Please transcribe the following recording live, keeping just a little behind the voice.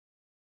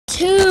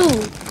2,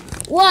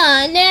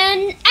 1,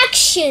 and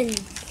action!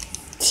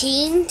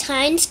 Teen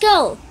Titans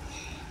Go!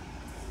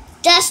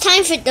 Just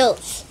time for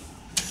those.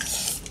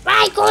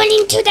 I'm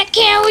going to the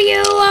kill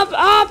you of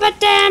all but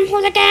them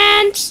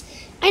hooligans!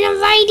 And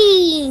I'm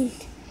riding!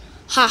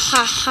 Ha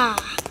ha ha!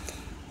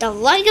 The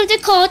light of the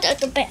cold of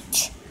the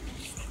bet.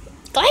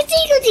 I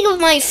think of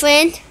my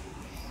friend.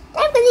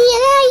 I'm gonna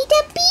ride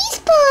the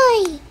Beast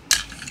Boy!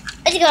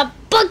 I think I'll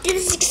bug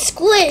this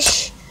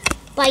squish.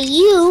 By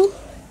you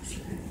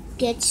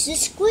gets the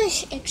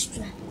squish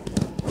extra.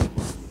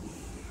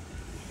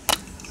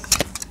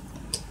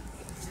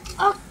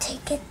 I'll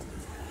take it.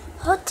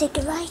 I'll take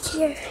it right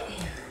here.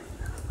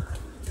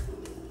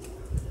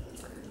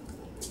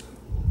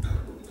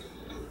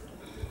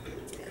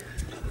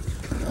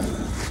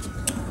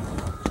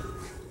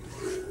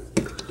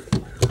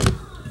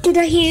 To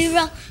the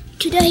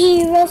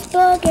hero's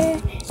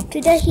buggy,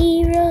 to the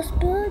hero's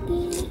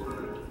buggy,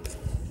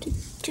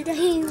 to the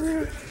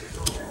hero.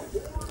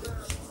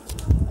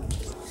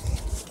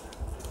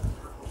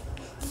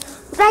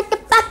 Right the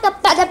back, the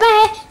better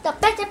be, the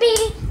better be,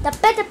 the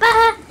better be.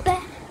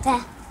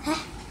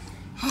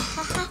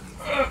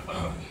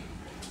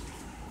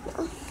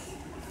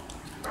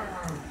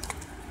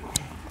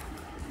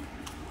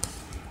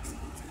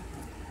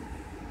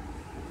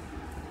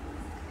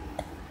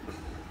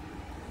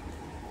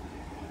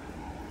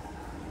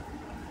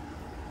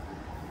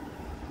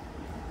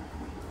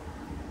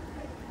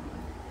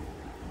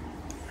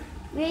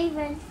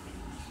 Raven,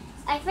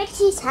 I think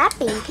she's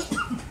happy.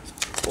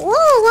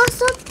 Whoa,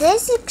 what's up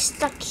these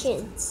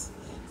instructions?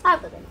 I'm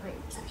gonna print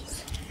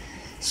these.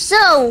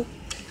 So,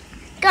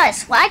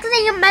 guys,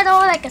 waggling a metal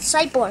like a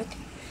cyborg.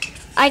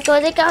 I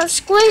gotta go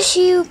squish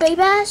you,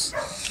 babies.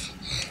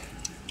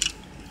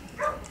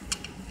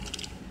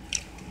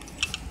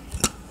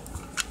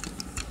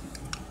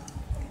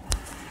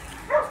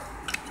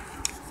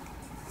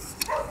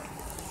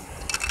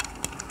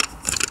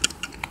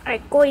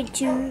 I'm going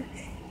to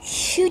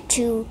shoot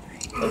you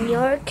in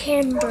your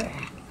camera.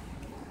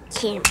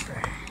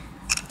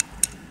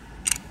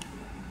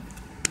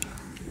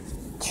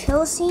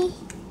 Chelsea.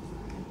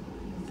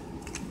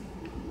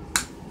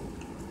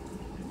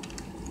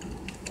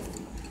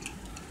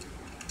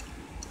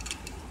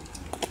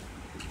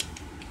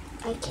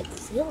 I can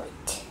feel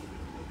it.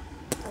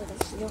 Oh,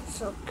 it feels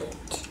so good.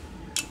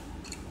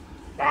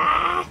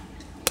 Ah!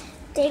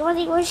 They want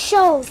to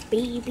shows,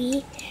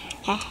 baby.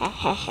 Ha ha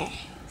ha ha.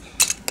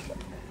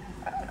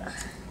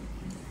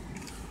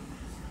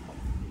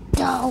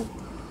 No,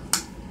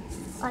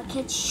 I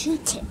can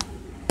shoot it.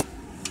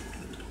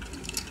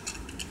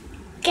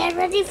 Get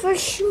ready for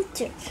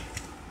shooting.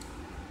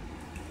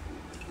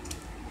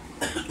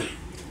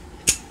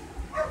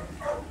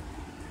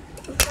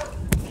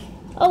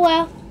 Oh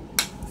well.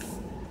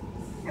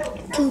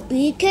 To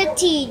be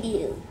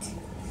continued.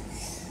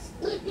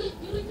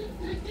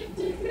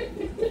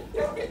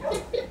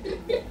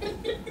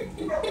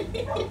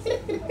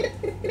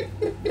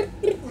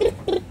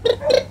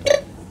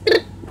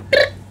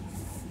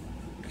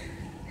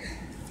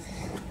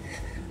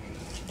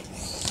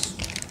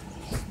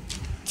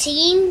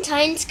 Teen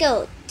Titans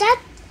Go.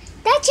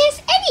 That's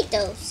just any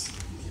dose.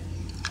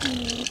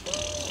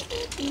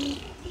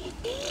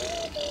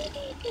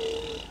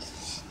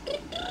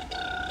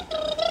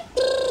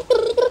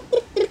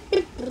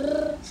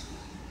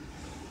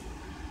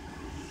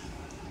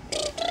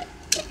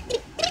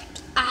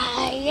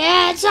 I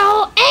get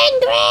so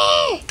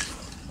angry.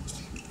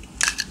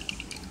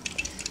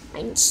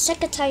 I'm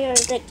sick and tired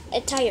of the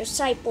entire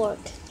cyborg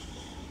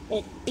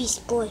and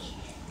Beast Boy.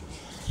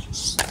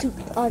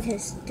 Stupid on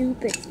his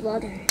stupid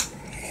brother.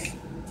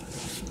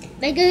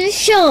 Make it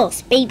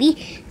shows,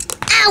 baby.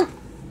 Ow!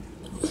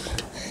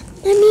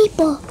 A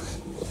meatball,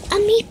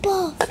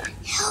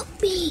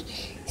 help me,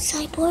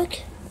 cyborg.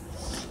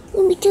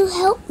 You need to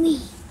help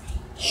me.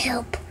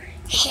 Help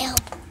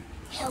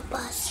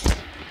us.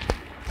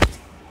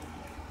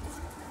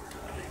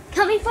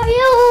 Coming for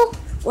you.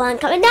 One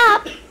coming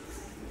up.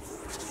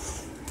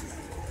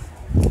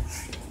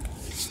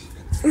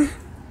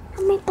 A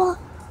meatball.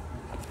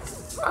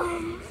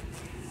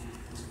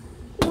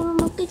 What I'm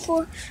looking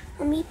for,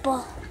 a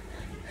meatball.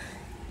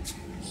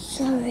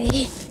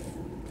 Sorry.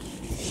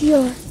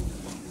 Here.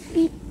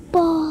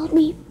 Meatball,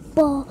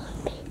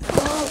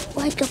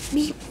 like a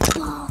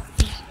meatball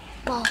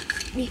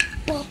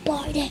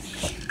party.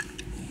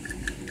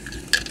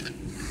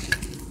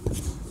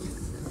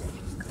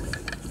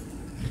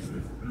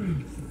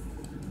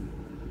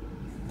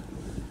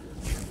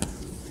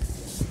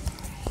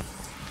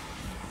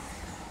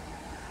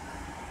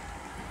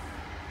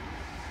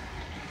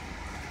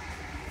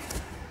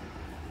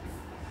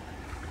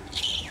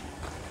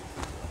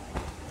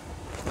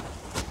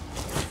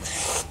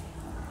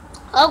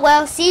 Oh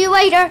well, see you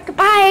later.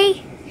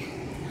 Goodbye.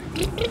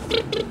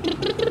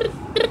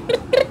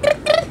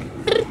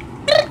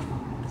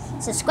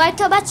 Subscribe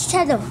to my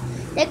channel.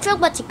 Thanks for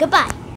watching. Goodbye.